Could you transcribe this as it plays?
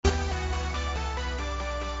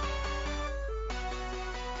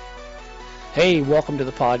Hey, welcome to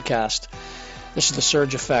the podcast. This is The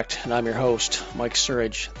Surge Effect, and I'm your host, Mike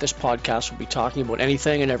Surge. This podcast will be talking about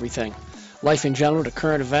anything and everything, life in general to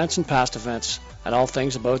current events and past events, and all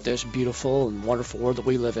things about this beautiful and wonderful world that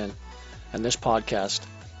we live in. And this podcast,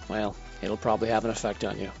 well, it'll probably have an effect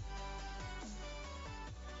on you.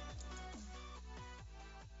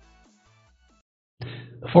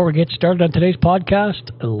 Before we get started on today's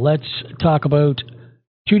podcast, let's talk about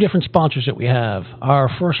two different sponsors that we have. Our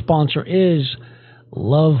first sponsor is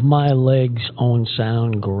Love My Legs Own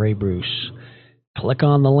Sound Grey Bruce. Click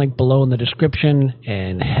on the link below in the description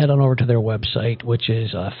and head on over to their website, which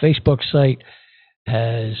is a Facebook site.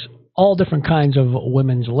 Has all different kinds of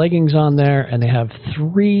women's leggings on there, and they have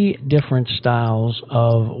 3 different styles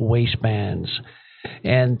of waistbands.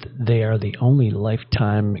 And they are the only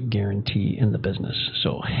lifetime guarantee in the business.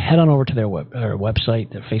 So head on over to their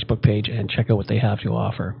website, their Facebook page, and check out what they have to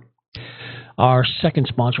offer. Our second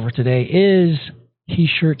sponsor for today is He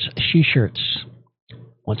Shirts, She Shirts.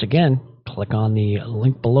 Once again, click on the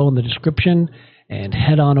link below in the description and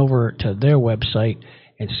head on over to their website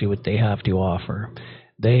and see what they have to offer.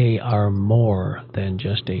 They are more than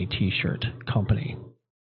just a t-shirt company.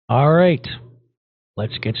 All right,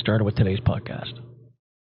 let's get started with today's podcast.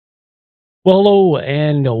 Well, hello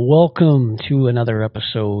and welcome to another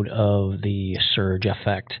episode of the Surge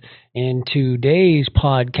Effect. In today's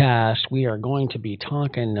podcast, we are going to be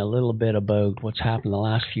talking a little bit about what's happened the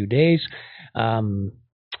last few days. A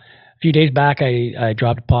few days back, I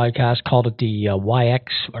dropped a podcast, called it the YX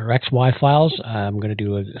or XY Files. I'm going to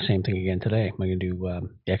do the same thing again today. I'm going to do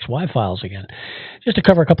the XY Files again, just to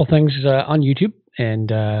cover a couple things on YouTube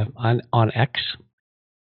and on X.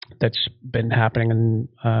 That's been happening in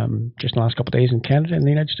just the last couple of days in Canada and the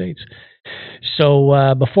United States.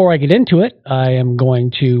 So before I get into it, I am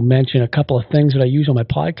going to mention a couple of things that I use on my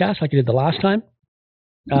podcast, like I did the last time.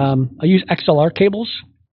 I use XLR cables.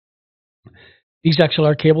 These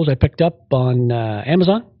XLR cables I picked up on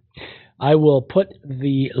Amazon. I will put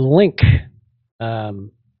the link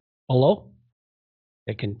below.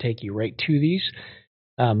 It can take you right to these.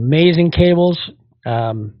 Amazing cables.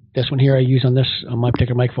 This one here I use on my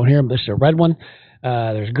particular microphone here. This is a red one.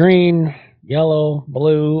 There's green, yellow,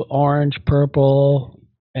 blue, orange, purple,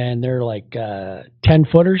 and they're like 10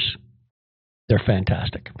 footers. They're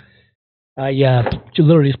fantastic. You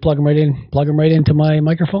literally just plug them right into my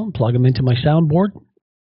microphone, plug them into my soundboard,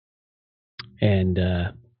 and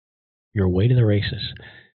you're away to the races.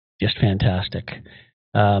 Just fantastic.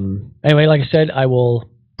 Anyway, like I said, I will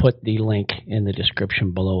put the link in the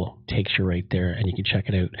description below. Takes you right there, and you can check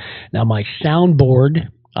it out. Now, my soundboard,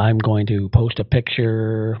 I'm going to post a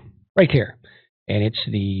picture right here, and it's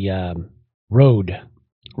the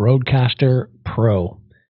Rodecaster Pro,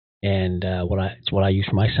 and it's what I use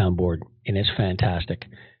for my soundboard, and it's fantastic.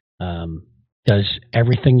 Does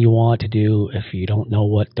everything you want to do. If you don't know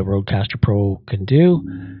what the Rodecaster Pro can do,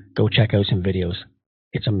 go check out some videos.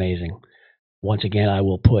 It's amazing. Once again, I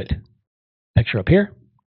will put a picture up here,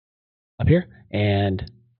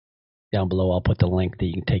 and down below I'll put the link that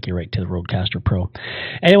you can take you right to the Rodecaster Pro.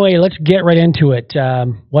 Anyway, let's get right into it.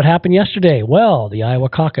 What happened yesterday? Well, the Iowa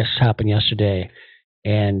caucus happened yesterday.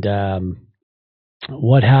 And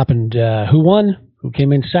what happened? Who won? Who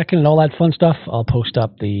came in second? And all that fun stuff. I'll post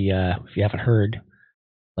up if you haven't heard,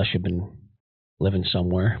 unless you've been living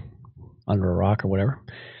somewhere under a rock or whatever.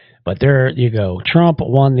 But there you go. Trump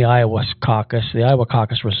won the Iowa caucus. The Iowa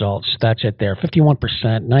caucus results, that's it there.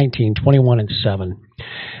 51%, 19, 21, and 7.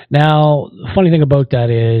 Now, the funny thing about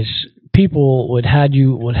that is people would have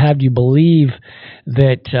you believe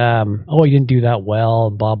that, he didn't do that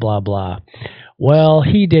well, blah, blah, blah. Well,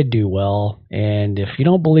 he did do well. And if you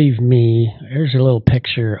don't believe me, here's a little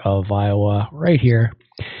picture of Iowa right here.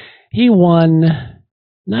 He won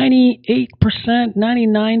 98%,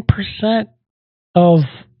 99% of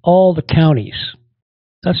all the counties.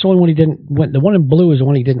 That's the only one he didn't win. The one in blue is the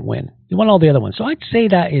one he didn't win. He won all the other ones. So I'd say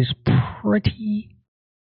that is pretty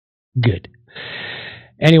good.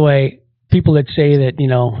 Anyway, people that say that,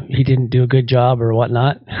 he didn't do a good job or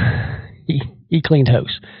whatnot, he cleaned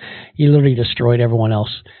house. He literally destroyed everyone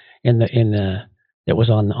else that was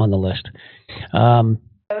on the list.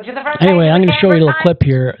 Anyway, I'm going to show you a little clip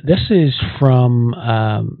here. This is from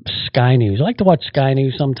Sky News. I like to watch Sky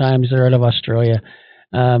News sometimes. They're out of Australia.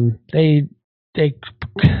 They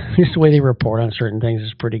just the way they report on certain things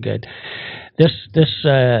is pretty good. This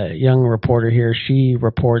young reporter here, she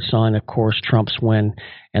reports on, of course, Trump's win,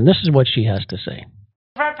 and this is what she has to say.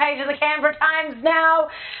 Front page of the Canberra Times now.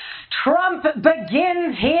 Trump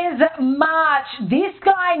begins his march. This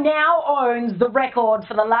guy now owns the record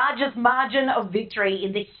for the largest margin of victory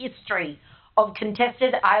in the history of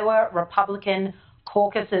contested Iowa Republican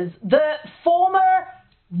caucuses. The former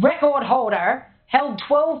record holder held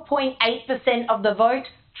 12.8% of the vote.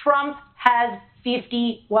 Trump has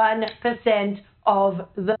 51% of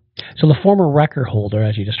the... So the former record holder,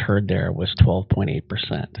 as you just heard there, was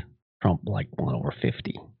 12.8%. Trump like won over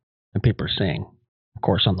 50. And people are saying, of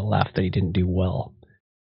course, on the left that he didn't do well.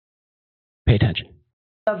 Pay attention.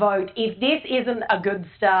 The vote. If this isn't a good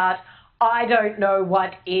start, I don't know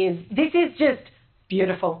what is. This is just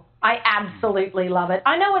beautiful. I absolutely love it.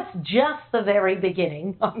 I know it's just the very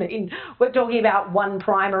beginning. I mean, we're talking about one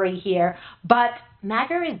primary here, but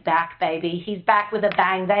MAGA is back, baby. He's back with a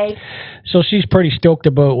bang. So she's pretty stoked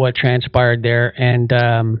about what transpired there. And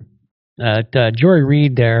Joy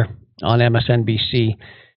Reid there on MSNBC,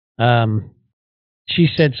 she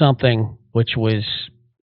said something which was,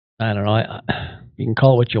 I don't know, you can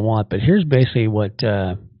call it what you want, but here's basically what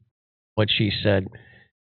she said.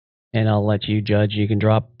 And I'll let you judge. You can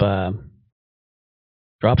drop some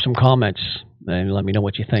comments and let me know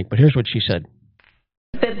what you think. But here's what she said.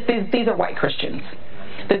 These are white Christians.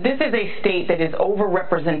 That this is a state that is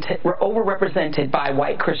overrepresented by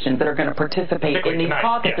white Christians that are going to participate in these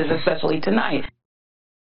caucuses, yes. Especially tonight.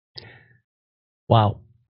 Wow.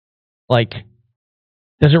 Like,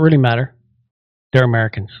 does it really matter? They're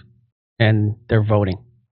Americans, and they're voting.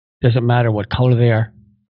 Does it matter what color they are?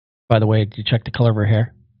 By the way, did you check the color of her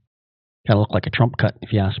hair? Kind of look like a Trump cut,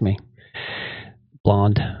 if you ask me.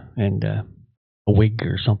 Blonde and a wig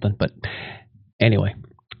or something. But anyway,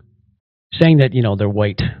 saying that, they're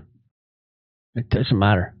white, it doesn't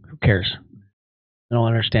matter. Who cares? I don't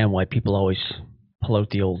understand why people always pull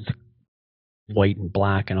out the old white and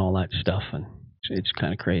black and all that stuff. And it's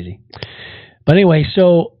kind of crazy. But anyway,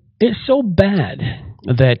 so it's so bad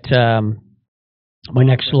that my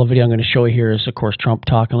next little video I'm going to show you here is, of course, Trump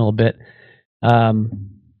talking a little bit.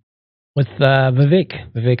 With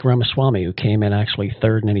Vivek Ramaswamy, who came in actually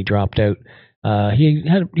third and then he dropped out. He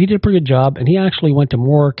did a pretty good job, and he actually went to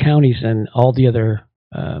more counties than all the other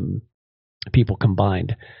people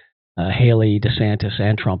combined. Haley, DeSantis,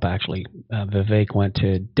 and Trump actually. Vivek went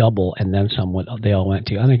to double, and then some. They all went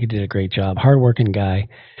to. I think he did a great job. Hardworking guy.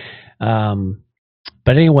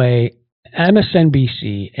 But anyway,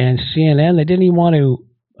 MSNBC and CNN, they didn't even want to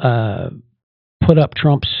put up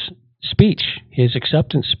Trump's speech, his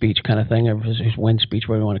acceptance speech kind of thing, or his win speech,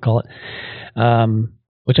 whatever you want to call it,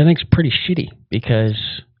 which I think is pretty shitty, because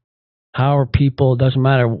how are people, it doesn't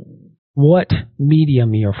matter what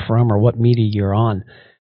medium you're from or what media you're on,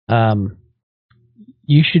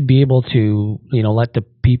 you should be able to, let the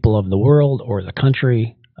people of the world or the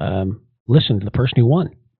country listen to the person who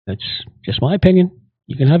won. That's just my opinion.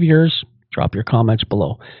 You can have yours. Drop your comments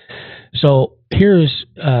below. So here's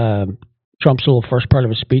Trump's little first part of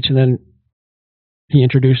his speech, and then he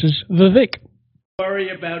introduces Vivek. Worry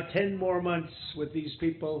about 10 more months with these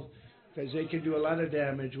people, because they can do a lot of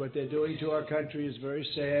damage. What they're doing to our country is very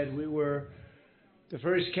sad. We were the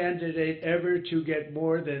first candidate ever to get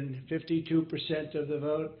more than 52% of the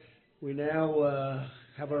vote. We now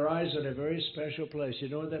have our eyes on a very special place. You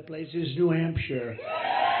know what that place is? New Hampshire.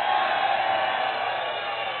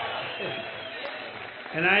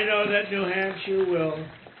 And I know that New Hampshire will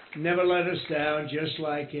never let us down, just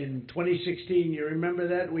like in 2016. You remember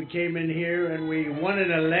that? We came in here and we won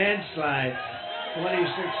in a landslide.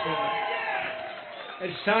 2016.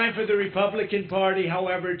 It's time for the Republican Party,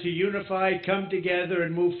 however, to unify, come together,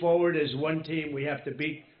 and move forward as one team. We have to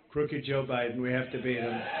beat crooked Joe Biden. We have to beat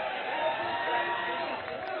him.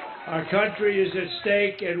 Our country is at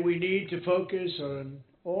stake, and we need to focus on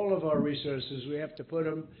all of our resources. We have to put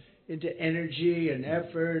them into energy and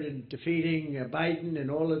effort and defeating Biden and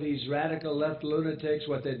all of these radical left lunatics,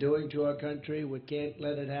 what they're doing to our country. We can't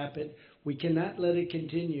let it happen. We cannot let it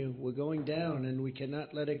continue. We're going down, and we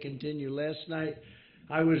cannot let it continue. Last night,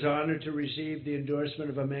 I was honored to receive the endorsement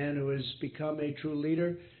of a man who has become a true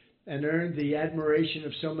leader and earned the admiration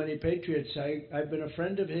of so many patriots. I've been a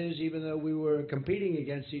friend of his, even though we were competing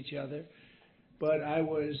against each other. But I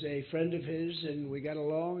was a friend of his, and we got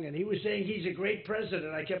along, and he was saying he's a great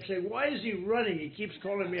president. I kept saying, why is he running? He keeps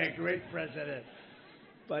calling me a great president.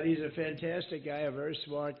 But he's a fantastic guy, a very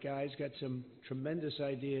smart guy. He's got some tremendous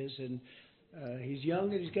ideas, and he's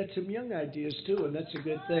young, and he's got some young ideas, too, and that's a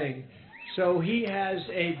good thing. So he has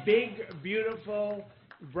a big, beautiful,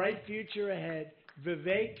 bright future ahead.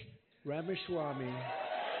 Vivek Ramaswamy.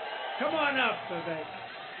 Come on up, Vivek.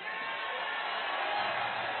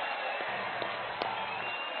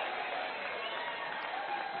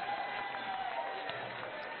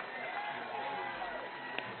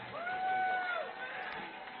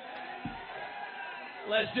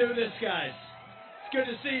 Let's do this, guys. It's good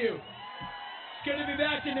to see you. It's good to be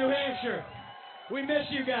back in New Hampshire. We miss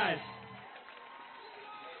you guys.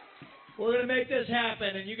 We're going to make this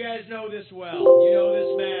happen, and you guys know this well. You know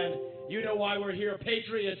this man. You know why we're here.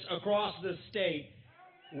 Patriots across the state.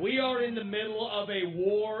 We are in the middle of a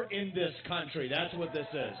war in this country. That's what this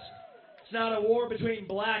is. It's not a war between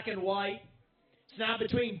black and white. It's not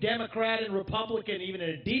between Democrat and Republican, even in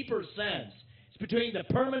a deeper sense. It's between the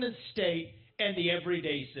permanent state and the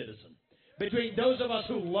everyday citizen. Between those of us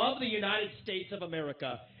who love the United States of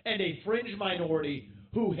America and a fringe minority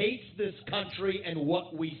who hates this country and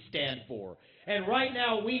what we stand for. And right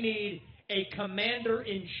now we need a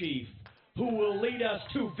commander-in-chief who will lead us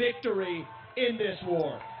to victory in this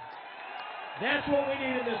war. That's what we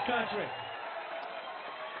need in this country.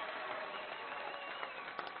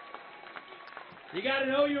 You got to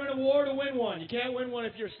know you're in a war to win one. You can't win one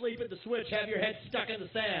if you're asleep at the switch, have your head stuck in the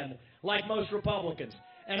sand like most Republicans.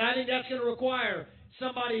 And I think that's going to require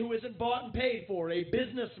somebody who isn't bought and paid for, a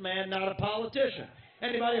businessman, not a politician.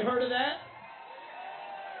 Anybody heard of that?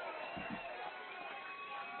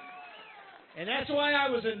 And that's why I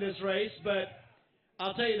was in this race, but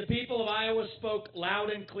I'll tell you, the people of Iowa spoke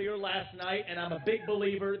loud and clear last night, and I'm a big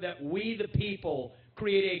believer that we, the people,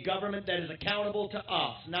 create a government that is accountable to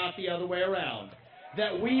us, not the other way around.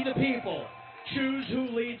 That we, the people, choose who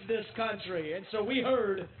leads this country. And so we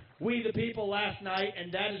heard we, the people, last night,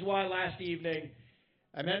 and that is why last evening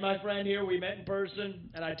I met my friend here, we met in person,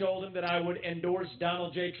 and I told him that I would endorse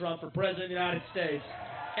Donald J. Trump for President of the United States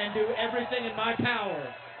and do everything in my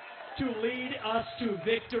power to lead us to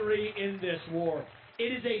victory in this war.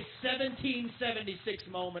 It is a 1776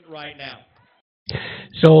 moment right now.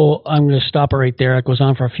 So I'm going to stop it right there. It goes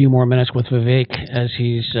on for a few more minutes with Vivek as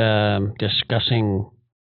he's discussing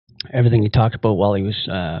everything he talked about while he was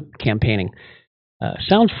campaigning.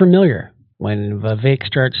 Sounds familiar when Vivek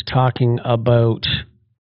starts talking about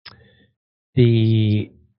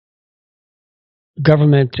the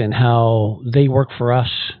government and how they work for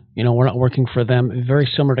us. You know, we're not working for them. Very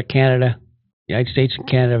similar to Canada. The United States and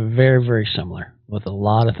Canada, very, very similar with a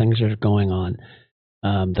lot of things that are going on.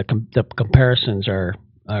 The comparisons are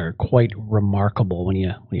quite remarkable when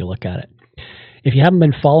you look at it. If you haven't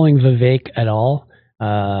been following Vivek at all,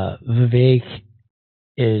 Vivek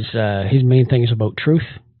is his main thing is about truth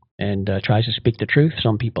and tries to speak the truth.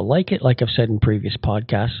 Some people like it, like I've said in previous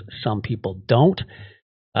podcasts. Some people don't.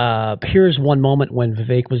 Here's one moment when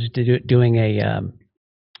Vivek was doing a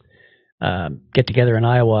get together in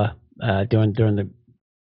Iowa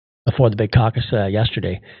before the big caucus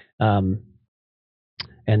yesterday.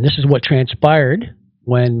 And this is what transpired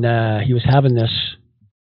when he was having this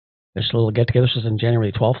little get-together. This was on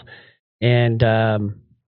January 12th. And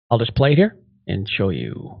I'll just play it here and show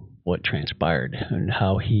you what transpired and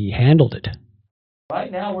how he handled it.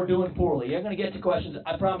 Right now we're doing poorly. You're going to get to questions.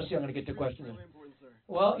 I promise you I'm going to get to questions.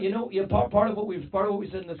 Well, you know, part of what we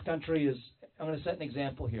said in this country is, I'm going to set an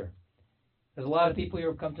example here. There's a lot of people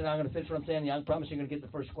here who come tonight. I'm going to finish what I'm saying. I promise you're going to get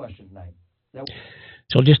the first question tonight.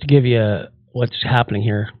 So just to give you what's happening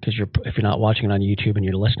here, because if you're not watching it on YouTube and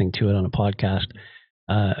you're listening to it on a podcast,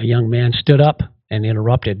 a young man stood up and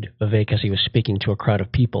interrupted Vivek as he was speaking to a crowd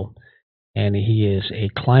of people. And he is a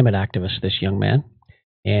climate activist, this young man.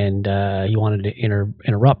 And he wanted to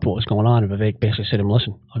interrupt what was going on. And Vivek basically said to him,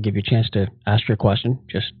 listen, I'll give you a chance to ask your question.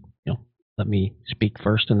 Just, let me speak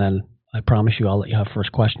first, and then I promise you I'll let you have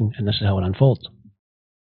first question, and this is how it unfolds.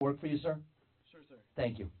 Work for you, sir? Sure, sir.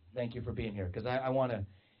 Thank you. Thank you for being here. Because I want to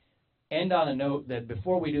end on a note that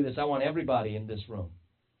before we do this, I want everybody in this room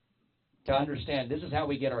to understand this is how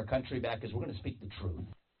we get our country back, is we're going to speak the truth.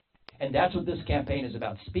 And that's what this campaign is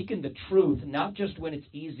about, speaking the truth, not just when it's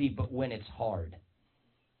easy, but when it's hard.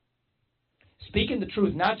 Speaking the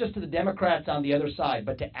truth, not just to the Democrats on the other side,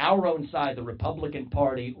 but to our own side, the Republican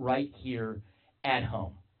Party, right here at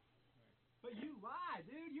home. But you lie,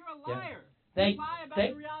 dude. You're a liar. Yeah. You lie about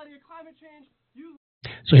the reality of climate change.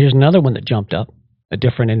 So here's another one that jumped up. A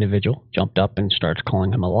different individual jumped up and starts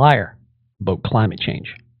calling him a liar about climate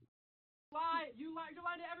change. You're lying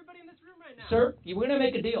to everybody in this room right now. Sir, we're going to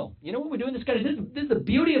make a deal. You know what we're doing this country? This is the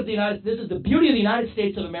beauty of the United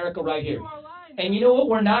States of America right here. You are lying. And you know what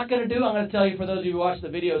we're not going to do? I'm going to tell you, for those of you who watch the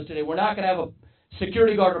videos today, we're not going to have a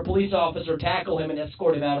security guard or police officer tackle him and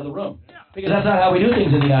escort him out of the room. Because that's not how we do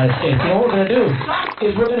things in the United States. You know what we're going to do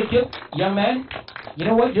is we're going to give, young man, you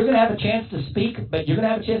know what? You're going to have a chance to speak, but you're going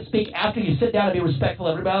to have a chance to speak after you sit down and be respectful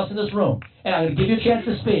of everybody else in this room. And I'm going to give you a chance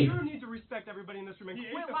to speak. You need to respect everybody in this room and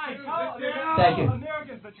quit lying. Thank you.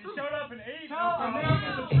 Americans that you showed up and ate. Tell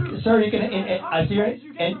Americans the truth. Sir, you can, I see your,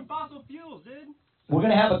 You get from fossil fuels, dude. we're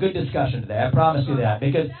going to have a good discussion today. I promise you that.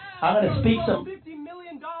 Because I'm going to speak some. $50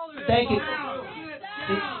 million. Thank you.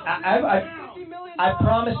 $50 million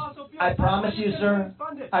I promise you, sir.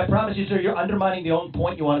 I promise you, sir. You're undermining the only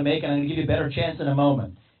point you want to make, and I'm going to give you a better chance in a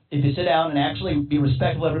moment if you sit down and actually be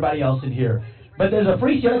respectful of everybody else in here. But there's a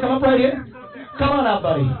free. You want to come up right here? Come on up,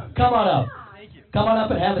 buddy. Come on up. Come on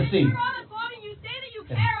up and have a seat.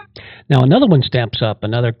 Now another one steps up.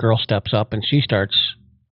 Another girl steps up, and she starts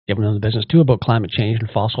giving them the business too about climate change and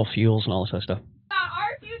fossil fuels and all this other stuff. About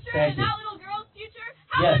our future and that little girl's future.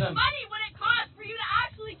 How much money would it cost for you to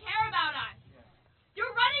actually care about us?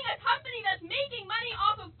 You're running a company that's making money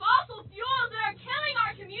off of fossil fuels that are killing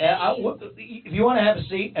our community. If you want to have a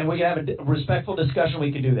seat and we can have a respectful discussion,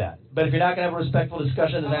 we can do that. But if you're not going to have a respectful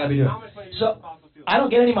discussion, then I'm not going to be doing it. So I don't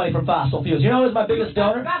get any money from fossil fuels. You know who's my biggest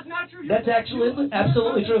donor? That's not true. That's actually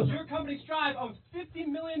absolutely true. Your company Strive owns $50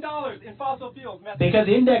 million in fossil fuels. Because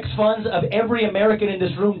index funds of every American in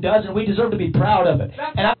this room does, and we deserve to be proud of it.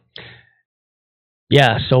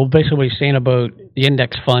 Yeah, so basically what he's saying about the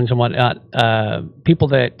index funds and whatnot, people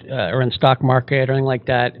that are in the stock market or anything like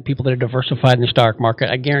that, people that are diversified in the stock market,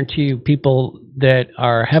 I guarantee you people that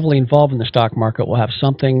are heavily involved in the stock market will have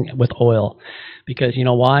something with oil. Because you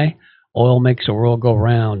know why? Oil makes the world go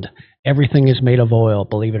round. Everything is made of oil,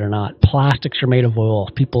 believe it or not. Plastics are made of oil.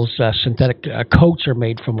 People's synthetic coats are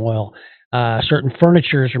made from oil. Certain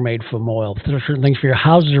furnitures are made from oil. Certain things for your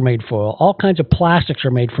houses are made from oil. All kinds of plastics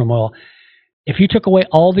are made from oil. If you took away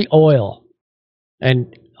all the oil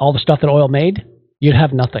and all the stuff that oil made, you'd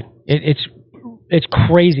have nothing. It's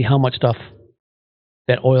crazy how much stuff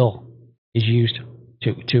that oil is used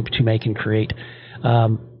to make and create.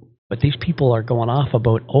 But these people are going off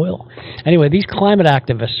about oil. Anyway, these climate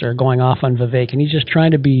activists are going off on Vivek, and he's just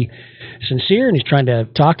trying to be sincere, and he's trying to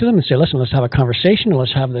talk to them and say, listen, let's have a conversation, and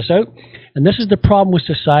let's have this out. And this is the problem with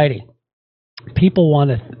society. People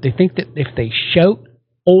they think that if they shout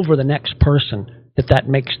over the next person, that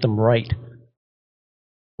makes them right.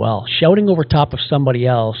 Well, shouting over top of somebody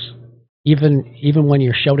else, even when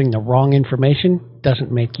you're shouting the wrong information,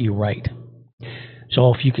 doesn't make you right.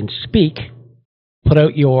 So if you can speak, put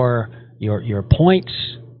out your points,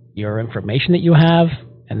 your information that you have,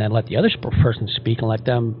 and then let the other person speak and let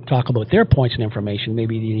them talk about their points and information.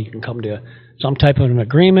 Maybe you can come to some type of an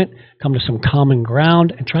agreement, come to some common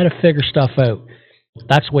ground, and try to figure stuff out.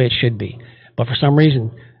 That's the way it should be. But for some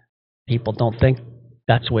reason, people don't think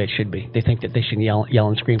that's the way it should be. They think that they should yell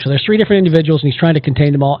and scream. So there's three different individuals, and he's trying to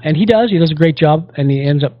contain them all. And he does a great job, and he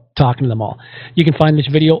ends up talking to them all. You can find this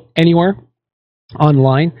video anywhere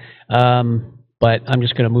online. But I'm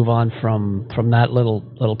just going to move on from that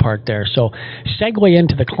little part there. So segue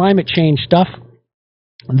into the climate change stuff.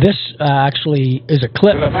 This actually is a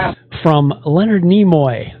clip from Leonard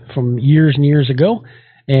Nimoy from years and years ago.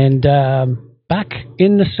 And back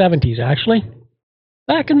in the 70s, actually.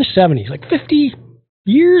 Back in the 70s, like 50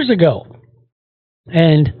 years ago.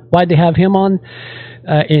 And why'd they have him on?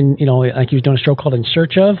 Like he was doing a show called In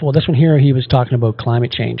Search Of. Well, this one here, he was talking about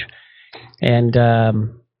climate change. And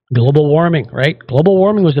global warming, right? Global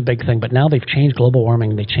warming was the big thing, but now they've changed global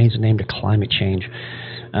warming. They changed the name to climate change.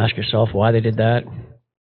 Ask yourself why they did that.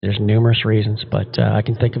 There's numerous reasons, but I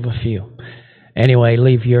can think of a few. Anyway,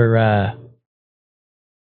 leave your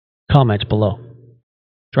comments below.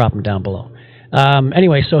 Drop them down below.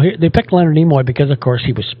 Anyway, so here, they picked Leonard Nimoy because, of course,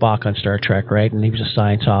 he was Spock on Star Trek, right? And he was a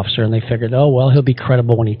science officer, and they figured, oh, well, he'll be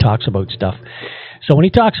credible when he talks about stuff. So when he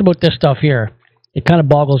talks about this stuff here, it kind of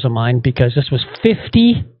boggles the mind because this was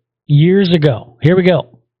 50 years ago. Here we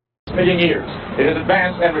go. Million years. It has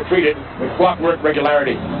advanced and retreated with clockwork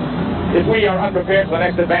regularity. If we are unprepared for the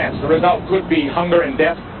next advance, the result could be hunger and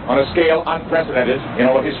death on a scale unprecedented in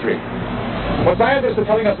all of history. What scientists are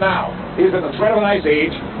telling us now is that the threat of an ice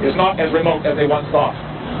age is not as remote as they once thought.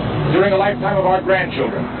 During the lifetime of our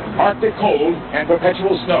grandchildren, Arctic cold and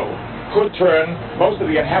perpetual snow could turn most of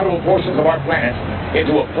the inhabitable portions of our planet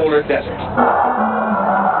into a polar desert.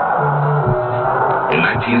 In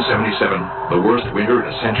 1977, the worst winter in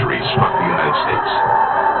a century struck the United States.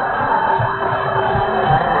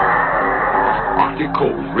 Arctic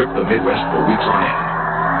cold ripped the Midwest for weeks on end.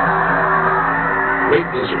 Great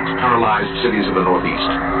blizzards paralyzed cities of the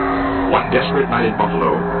Northeast. One desperate night in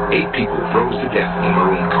Buffalo, 8 people froze to death in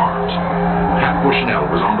maroon cars. Pat Bushnell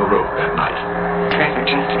was on the road that night. Traffic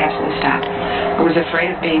just absolutely stopped. I was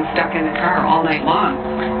afraid of being stuck in the car all night long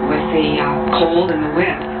with the cold and the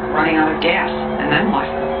wind, running out of gas, and then what?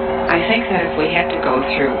 I think that if we had to go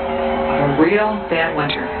through a real bad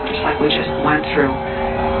winter, just like we just went through,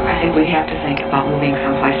 I think we'd have to think about moving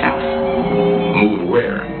someplace else. Move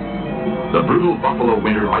where? The brutal Buffalo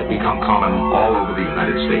winter might become common all over the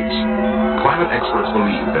United States. Climate experts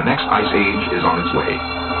believe the next ice age is on its way.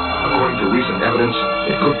 According to recent evidence,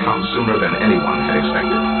 it could come sooner than anyone had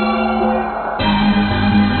expected.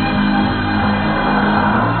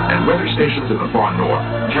 weather stations in the far north,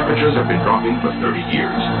 temperatures have been dropping for 30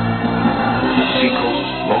 years.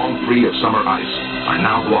 Seacoasts, long free of summer ice, are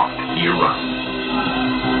now blocked year-round.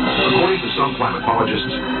 According to some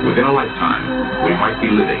climatologists, within a lifetime, we might be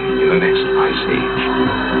living in the next ice age.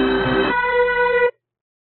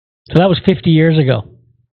 So that was 50 years ago.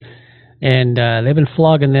 And they've been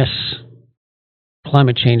flogging this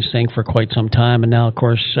climate change thing for quite some time. And now, of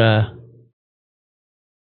course,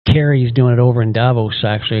 Kerry's doing it over in Davos,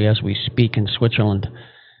 actually, as we speak, in Switzerland.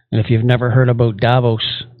 And if you've never heard about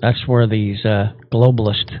Davos, that's where these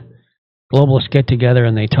globalists get together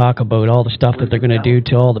and they talk about all the stuff that they're going to do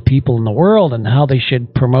to all the people in the world and how they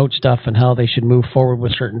should promote stuff and how they should move forward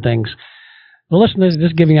with certain things. Well, listen to this.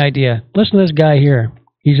 This giving you an idea. Listen to this guy here.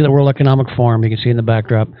 He's at the World Economic Forum. You can see in the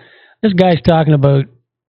backdrop. This guy's talking about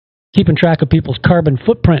keeping track of people's carbon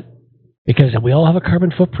footprint, because we all have a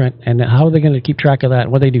carbon footprint, and how are they going to keep track of that?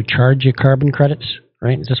 What do they do? Charge you carbon credits,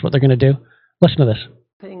 right? Is this what they're going to do? Listen to this.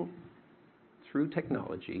 Through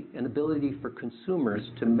technology, an ability for consumers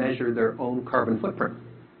to measure their own carbon footprint.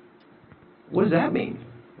 What does that mean?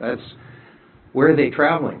 That's where are they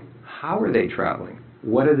traveling? How are they traveling?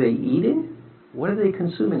 What are they eating? What are they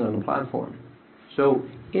consuming on the platform? So,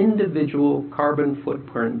 individual carbon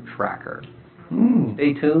footprint tracker.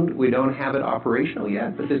 Stay tuned. We don't have it operational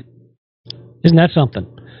yet, but this... Isn't that something?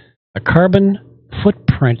 A carbon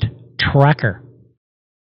footprint tracker.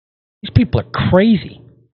 These people are crazy,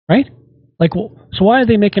 right? Like, so why are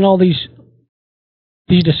they making all these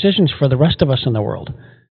decisions for the rest of us in the world?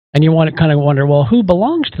 And you want to kind of wonder, well, who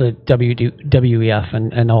belongs to the WEF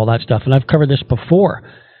and all that stuff? And I've covered this before.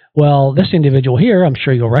 Well, this individual here, I'm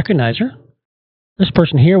sure you'll recognize her. This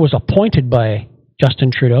person here was appointed by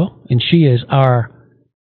Justin Trudeau, and she is our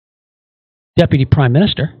Deputy Prime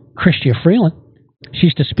Minister, Chrystia Freeland.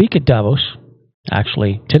 She's to speak at Davos,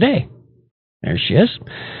 actually, today. There she is.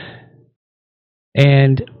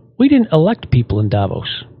 And we didn't elect people in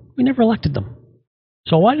Davos. We never elected them.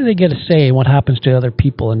 So why do they get a say in what happens to other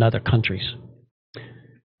people in other countries?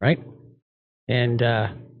 Right? And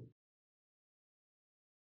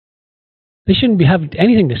they shouldn't have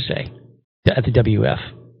anything to say at the WF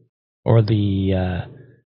or the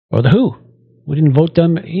WHO. We didn't vote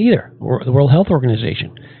them either, or the World Health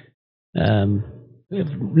Organization. We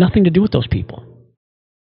have nothing to do with those people.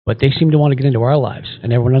 But they seem to want to get into our lives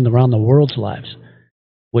and everyone around the world's lives,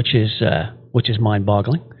 which is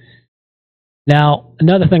mind-boggling. Now,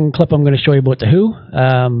 another clip I'm going to show you about the WHO.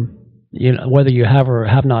 Whether you have or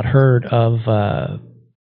have not heard of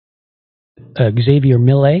Xavier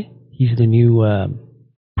Milei, he's the new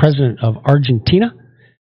president of Argentina.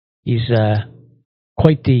 He's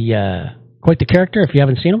quite the character. If you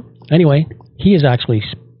haven't seen him, anyway, he was actually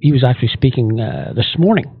speaking this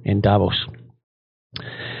morning in Davos,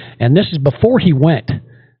 and this is before he went.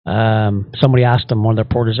 Somebody asked him, one of the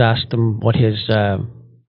reporters asked him what his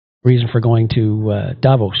reason for going to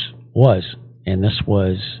Davos was, and this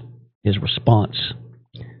was his response.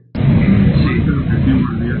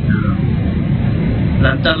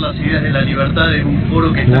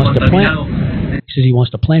 He says he wants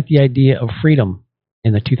to plant the idea of freedom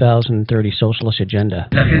in the 2030 socialist agenda.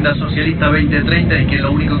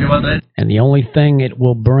 And the only thing it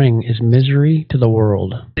will bring is misery to the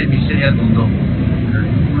world.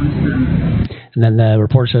 And then the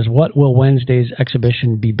report says, what will Wednesday's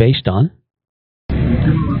exhibition be based on?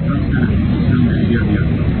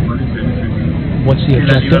 What's the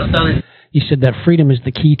objective? He said that freedom is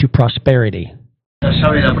the key to prosperity. And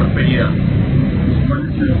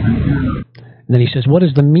then he says, what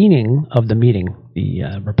is the meaning of the meeting,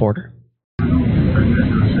 the reporter?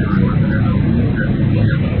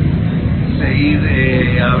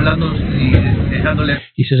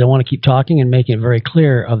 He says, I want to keep talking and make it very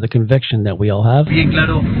clear of the conviction that we all have.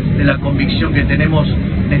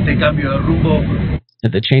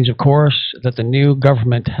 That the change of course that the new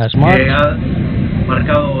government has marked.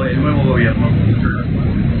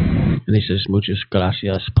 And he says, muchas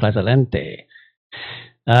gracias, presidente.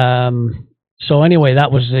 So anyway,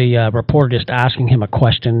 that was the reporter just asking him a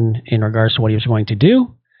question in regards to what he was going to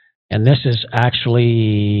do. And this is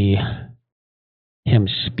actually him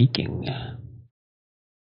speaking.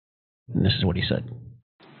 And this is what he said.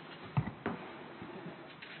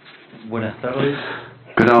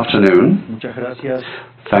 Good afternoon. Muchas gracias.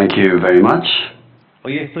 Thank you very much.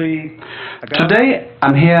 Today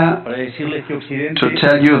I'm here to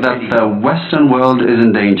tell you that the Western world is in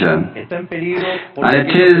danger. And it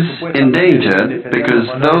is endangered because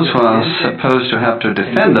those who are supposed to have to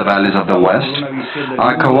defend the values of the West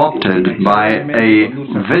are co-opted by a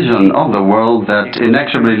vision of the world that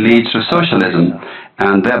inexorably leads to socialism.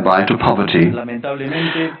 and thereby to poverty.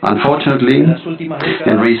 Unfortunately,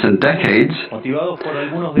 in recent decades,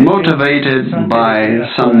 motivated by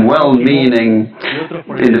some well-meaning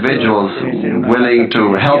individuals willing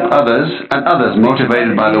to help others, and others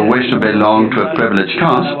motivated by the wish to belong to a privileged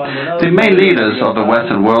caste, the main leaders of the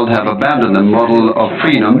Western world have abandoned the model of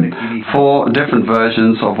freedom for different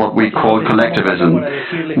versions of what we call collectivism.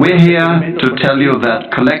 We're here to tell you that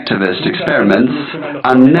collectivist experiments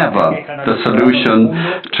are never the solution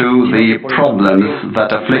to the problems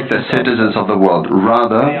that afflict the citizens of the world.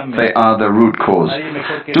 Rather, they are the root cause.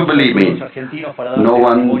 Do believe me, no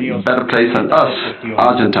one better placed than us,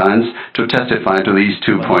 Argentines, to testify to these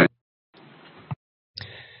 2 points.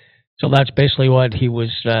 So that's basically what he was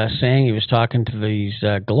saying. He was talking to these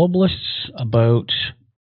globalists about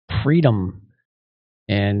freedom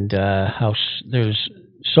and how there's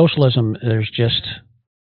socialism.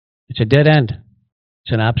 It's a dead end.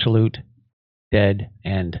 It's an absolute dead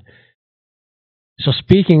end. So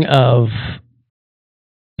speaking of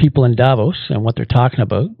people in Davos and what they're talking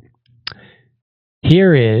about,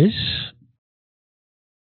 here is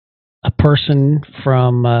a person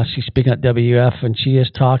from, she's speaking at WF, and she is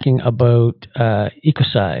talking about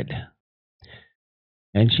ecocide.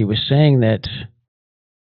 And she was saying that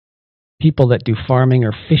people that do farming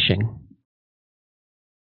or fishing,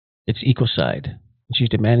 it's ecocide. And she's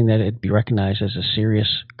demanding that it be recognized as a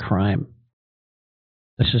serious crime.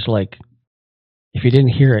 This is like, if you didn't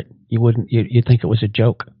hear it, you'd think it was a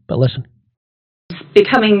joke. But listen.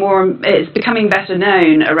 It's becoming better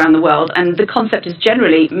known around the world, and the concept is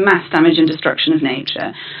generally mass damage and destruction of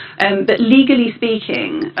nature. But legally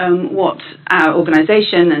speaking, what our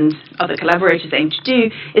organisation and other collaborators aim to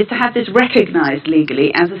do is to have this recognised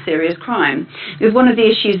legally as a serious crime. Because one of the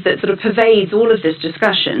issues that sort of pervades all of this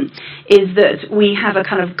discussion is that we have a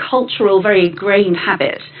kind of cultural, very ingrained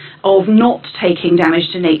habit of not taking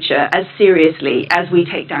damage to nature as seriously as we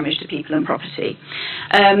take damage to people and property.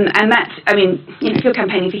 And that, I mean, if you're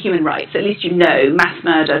campaigning for human rights, at least you know mass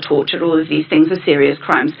murder, torture, all of these things are serious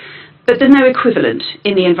crimes. But there's no equivalent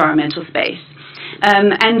in the environmental space.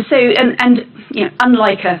 And so, you know,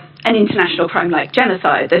 unlike an international crime like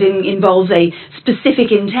genocide that involves a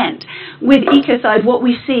specific intent, with ecocide, what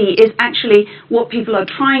we see is actually what people are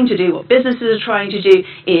trying to do, what businesses are trying to do,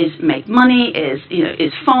 is make money,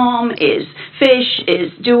 is farm, is fish,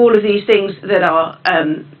 is do all of these things that are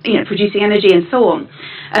producing energy and so on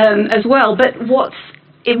as well. But what's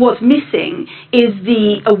missing is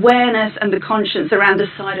the awareness and the conscience around the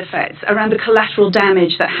side effects, around the collateral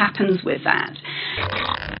damage that happens with that.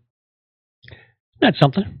 That's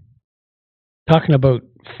something. Talking about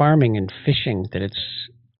farming and fishing, that it's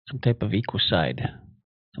some type of ecocide.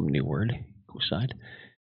 Some new word, ecocide.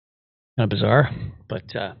 Kind of bizarre,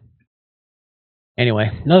 but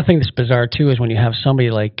anyway. Another thing that's bizarre too is when you have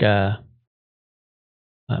somebody like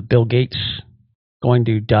Bill Gates going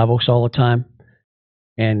to Davos all the time.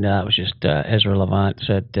 And it was just Ezra Levant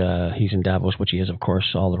said he's in Davos, which he is, of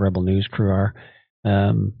course. All the Rebel News crew are.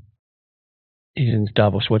 He's in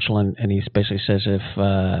Davos, Switzerland, and he basically says if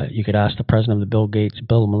you could ask the president of the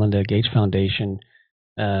Bill and Melinda Gates Foundation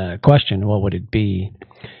question, what would it be?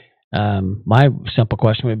 My simple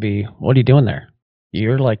question would be, what are you doing there?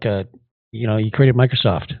 You're like you created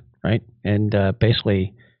Microsoft, right? And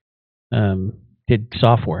basically did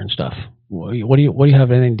software and stuff. What do you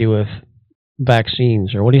have anything to do with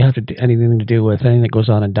vaccines, or what do you have to do anything to do with anything that goes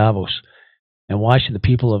on in Davos? And why should the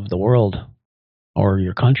people of the world, or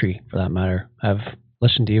your country for that matter, have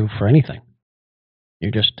listened to you for anything?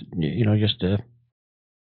 You're just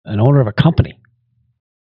an owner of a company.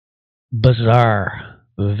 Bizarre.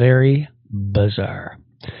 Very bizarre.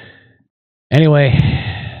 Anyway,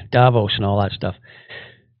 Davos and all that stuff.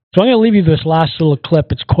 So I'm going to leave you this last little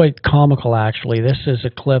clip. It's quite comical, actually. This is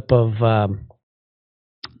a clip of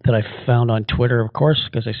that I found on Twitter, of course,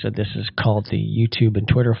 because I said this is called the YouTube and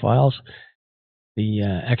Twitter files, the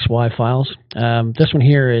XY files. This one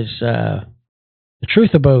here is the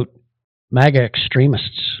truth about MAGA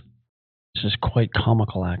extremists. This is quite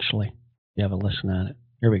comical, actually. You have a listen at it.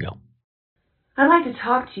 Here we go. I'd like to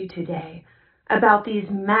talk to you today about these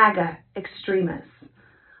MAGA extremists.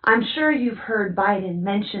 I'm sure you've heard Biden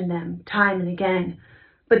mention them time and again,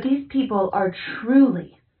 but these people are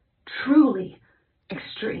truly, truly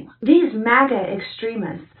extreme. These MAGA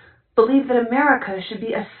extremists believe that America should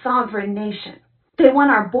be a sovereign nation. They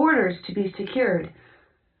want our borders to be secured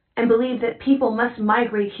and believe that people must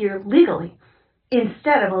migrate here legally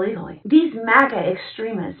instead of illegally. These MAGA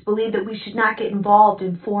extremists believe that we should not get involved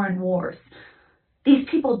in foreign wars. These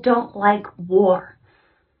people don't like war.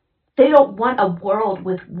 They don't want a world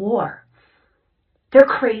with war. They're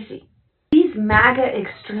crazy. These These MAGA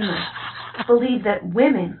extremists believe that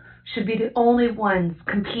women should be the only ones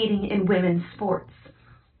competing in women's sports.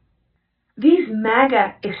 These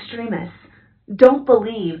MAGA extremists don't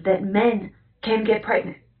believe that men can get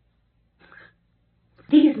pregnant.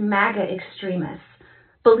 These MAGA extremists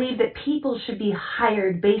believe that people should be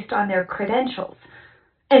hired based on their credentials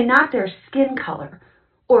and not their skin color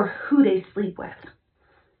or who they sleep with.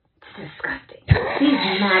 It's disgusting.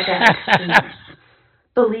 These MAGA extremists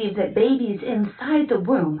believe that babies inside the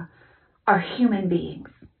womb are human beings.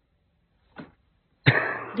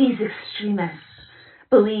 These extremists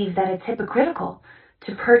believe that it's hypocritical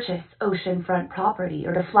to purchase oceanfront property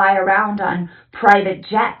or to fly around on private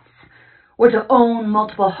jets or to own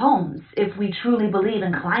multiple homes if we truly believe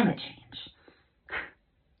in climate change.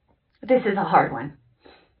 This is a hard one.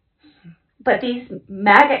 But these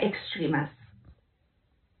MAGA extremists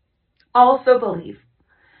also believe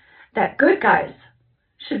that good guys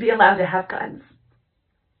should be allowed to have guns.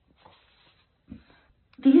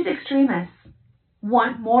 These extremists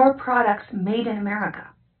want more products made in America.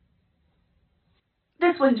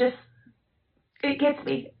 This one just, it gets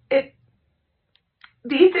me.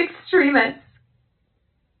 These extremists,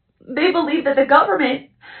 they believe that the government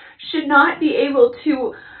should not be able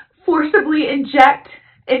to forcibly inject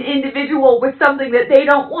an individual with something that they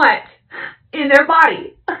don't want in their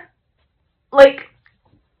body. Like,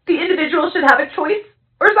 the individual should have a choice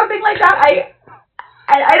or something like that.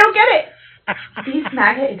 I don't get it. These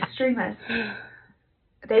MAGA extremists,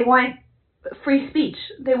 they want free speech.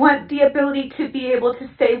 They want the ability to be able to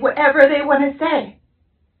say whatever they want to say.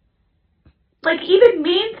 Like, even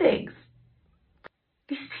mean things.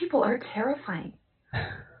 These people are terrifying.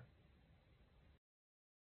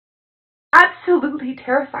 Absolutely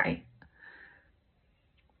terrifying.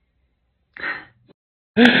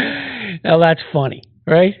 Now that's funny,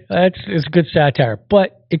 right? It's good satire.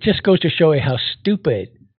 But it just goes to show you how stupid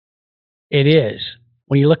it is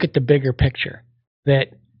when you look at the bigger picture. That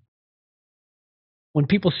when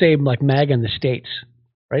people say, like, MAGA in the States,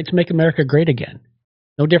 right? It's Make America Great Again.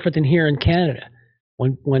 No different than here in Canada.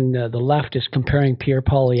 When the left is comparing Pierre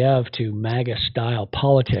Poilievre to MAGA-style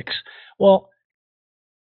politics. Well,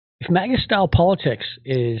 if MAGA-style politics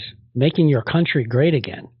is making your country great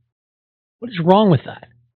again, what is wrong with that?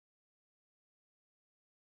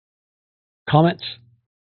 Comments?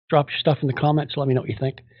 Drop your stuff in the comments. Let me know what you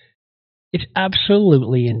think. It's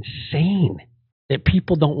absolutely insane that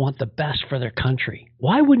people don't want the best for their country.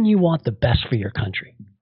 Why wouldn't you want the best for your country?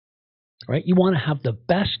 Right? You want to have the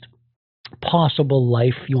best possible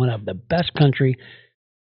life. You want to have the best country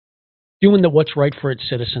doing what's right for its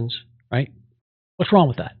citizens, right? What's wrong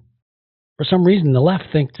with that? For some reason, the left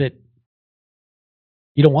think that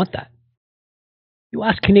you don't want that. You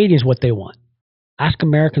ask Canadians what they want. Ask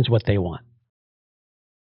Americans what they want.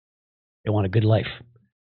 They want a good life.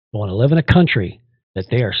 They want to live in a country that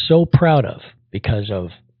they are so proud of because of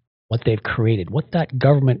what they've created, what that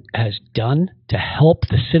government has done to help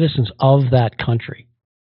the citizens of that country.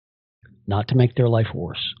 Not to make their life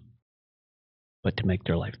worse, but to make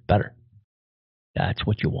their life better. That's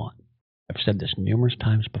what you want. I've said this numerous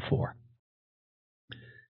times before.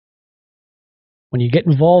 When you get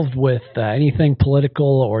involved with anything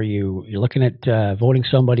political, or you're looking at voting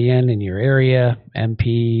somebody in your area,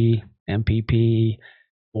 MP, MPP,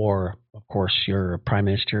 or, of course, your prime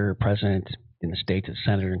minister, president in the States,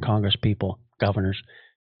 senator and Congress people, governors,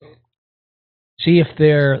 see if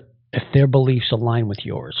their beliefs align with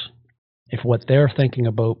yours. If what they're thinking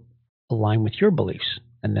about align with your beliefs,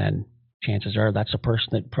 and then chances are that's a person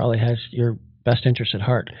that probably has your best interest at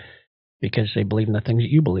heart because they believe in the things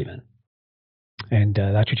that you believe in. And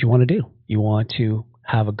that's what you want to do. You want to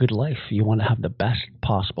have a good life. You want to have the best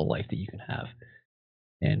possible life that you can have.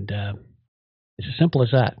 And it's as simple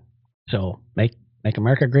as that. So make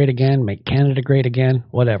America great again, make Canada great again,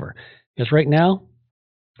 whatever. Because right now,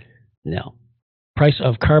 no. Price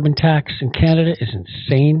of carbon tax in Canada is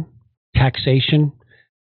insane. Taxation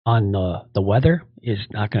on the weather is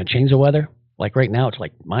not going to change the weather. Like right now, it's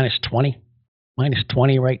like minus 20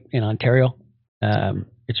 right in Ontario.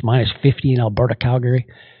 It's minus 50 in Alberta, Calgary.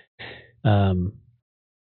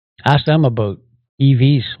 Ask them about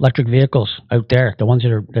EVs, electric vehicles out there, the ones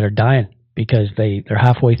that are dying because they're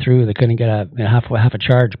halfway through. They couldn't get half a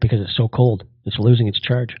charge because it's so cold. It's losing its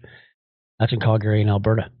charge. That's in Calgary and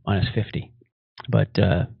Alberta, minus 50. But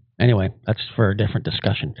anyway, that's for a different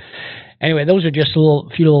discussion. Anyway, those are just a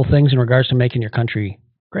few little things in regards to making your country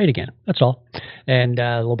great again. That's all. And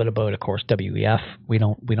a little bit about, of course, WEF. We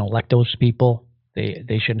don't elect those people.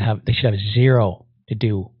 They should have zero to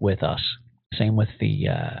do with us. Same with the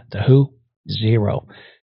WHO, zero.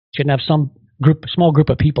 Shouldn't have some small group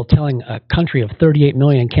of people telling a country of 38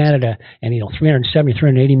 million in Canada and 370,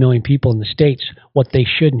 380 million people in the States what they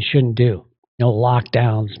should and shouldn't do.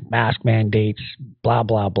 Lockdowns, mask mandates, blah,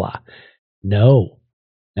 blah, blah. No,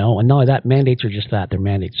 and no, that mandates are just that. They're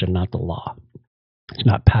mandates. They're not the law. It's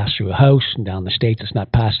not passed through a House, and down in the States, it's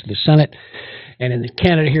not passed through the Senate. And in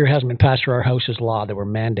Canada here, it hasn't been passed through our House as law. There were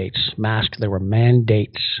mandates. There were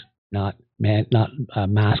mandates, not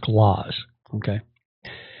mask laws. Okay.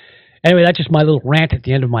 Anyway, that's just my little rant at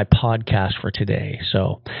the end of my podcast for today.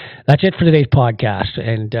 So that's it for today's podcast,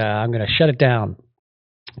 and I'm going to shut it down.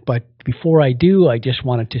 But before I do, I just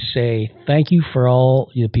wanted to say thank you for all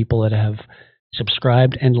the people that have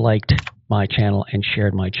subscribed and liked my channel and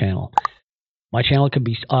shared my channel. My channel can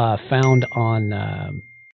be found on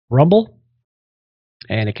Rumble,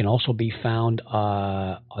 and it can also be found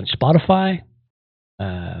on Spotify,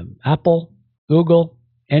 Apple, Google,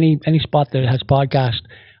 any spot that has podcast.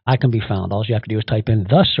 I can be found. All you have to do is type in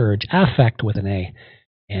The Surge Affect with an A,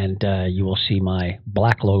 and you will see my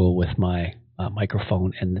black logo with my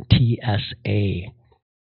microphone and the TSA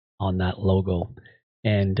on that logo.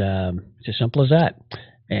 And it's as simple as that.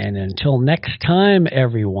 And until next time,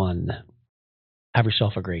 everyone, have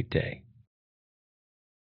yourself a great day.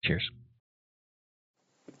 Cheers.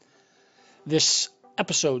 This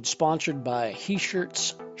episode sponsored by He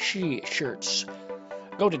Shirts, She Shirts.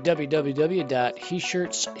 Go to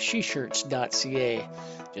www.heshirtssheshirts.ca.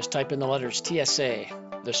 Just type in the letters TSA,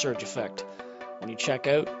 The Surge Effect. When you check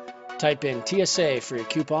out, type in TSA for your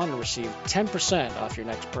coupon and receive 10% off your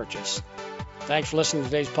next purchase. Thanks for listening to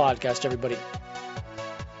today's podcast, everybody.